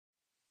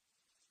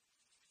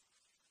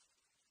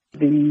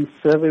The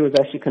survey was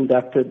actually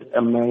conducted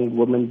among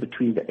women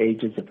between the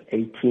ages of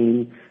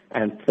 18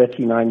 and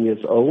 39 years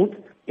old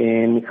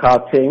in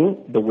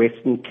Gauteng, the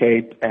Western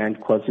Cape, and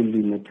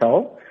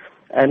KwaZulu-Natal.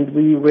 And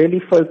we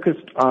really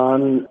focused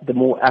on the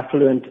more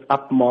affluent,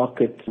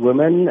 upmarket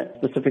women,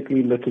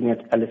 specifically looking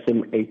at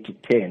LSM 8 to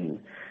 10.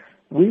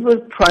 We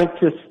were trying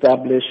to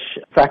establish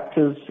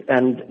factors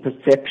and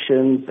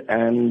perceptions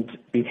and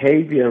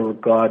behavior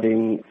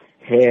regarding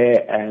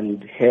hair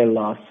and hair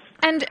loss.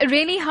 And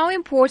really, how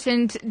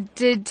important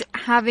did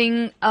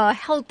having a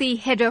healthy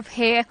head of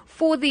hair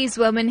for these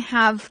women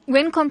have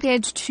when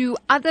compared to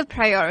other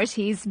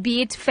priorities,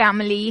 be it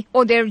family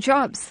or their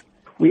jobs?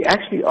 We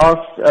actually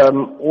asked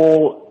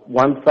all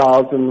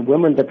 1,000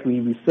 women that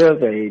we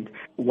surveyed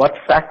what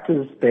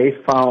factors they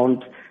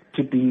found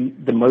to be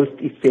the most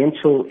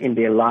essential in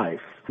their life.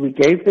 We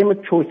gave them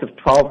a choice of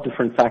 12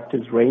 different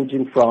factors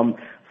ranging from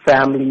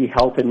family,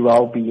 health and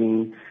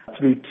well-being,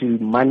 through to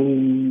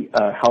money,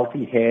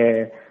 healthy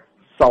hair,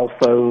 cell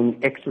phone,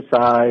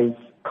 exercise,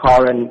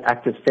 car and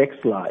active sex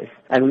life.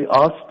 And we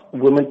asked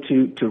women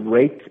to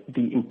rate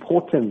the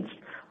importance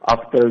of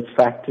those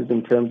factors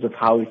in terms of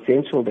how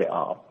essential they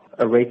are,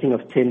 a rating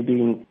of 10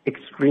 being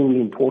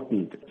extremely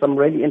important. Some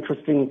really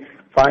interesting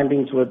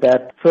findings were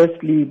that,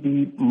 firstly,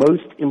 the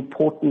most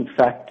important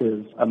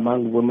factors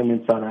among women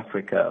in South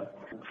Africa,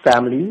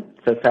 family.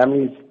 So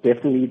family is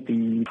definitely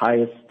the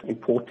highest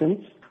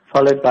importance,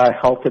 followed by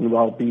health and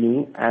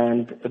well-being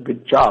and a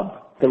good job.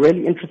 The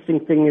really interesting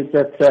thing is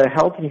that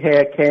healthy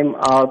hair came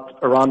out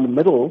around the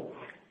middle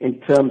in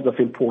terms of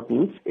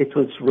importance. It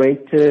was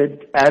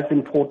rated as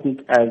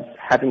important as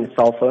having a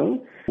cell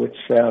phone, which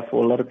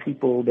for a lot of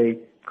people they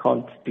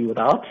can't do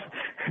without,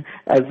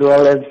 as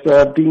well as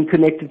being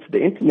connected to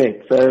the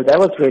internet. So that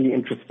was really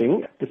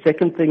interesting. The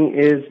second thing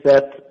is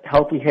that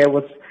healthy hair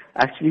was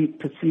actually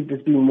perceived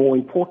as being more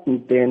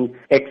important than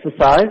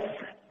exercise,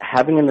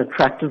 having an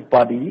attractive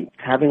body,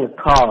 having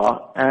a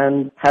car,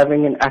 and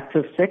having an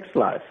active sex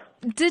life.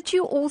 Did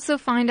you also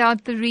find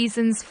out the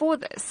reasons for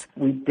this?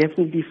 We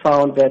definitely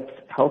found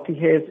that healthy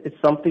hair is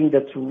something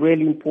that's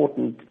really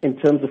important in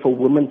terms of a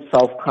woman's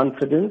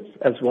self-confidence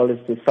as well as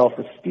their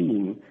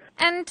self-esteem.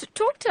 And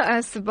talk to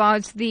us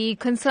about the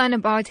concern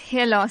about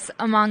hair loss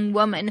among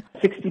women.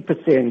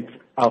 60%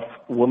 of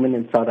women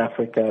in South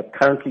Africa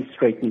currently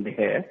straighten their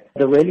hair.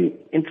 The really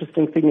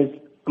interesting thing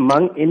is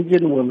among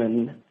Indian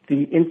women,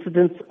 the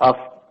incidence of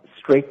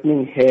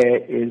straightening hair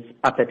is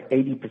up at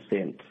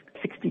 80%.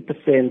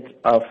 60%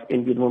 of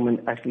Indian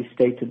women actually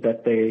stated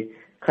that they're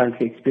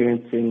currently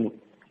experiencing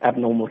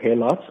abnormal hair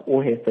loss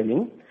or hair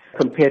thinning,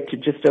 compared to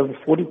just over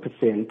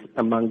 40%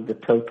 among the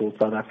total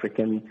South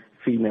African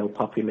female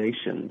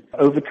population.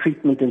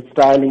 Overtreatment and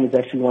styling is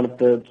actually one of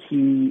the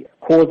key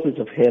causes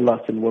of hair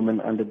loss in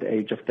women under the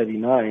age of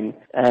 39.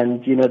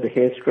 And, the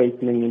hair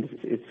straightening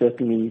is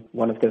certainly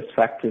one of those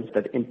factors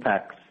that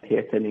impacts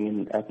hair thinning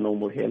and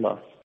abnormal hair loss.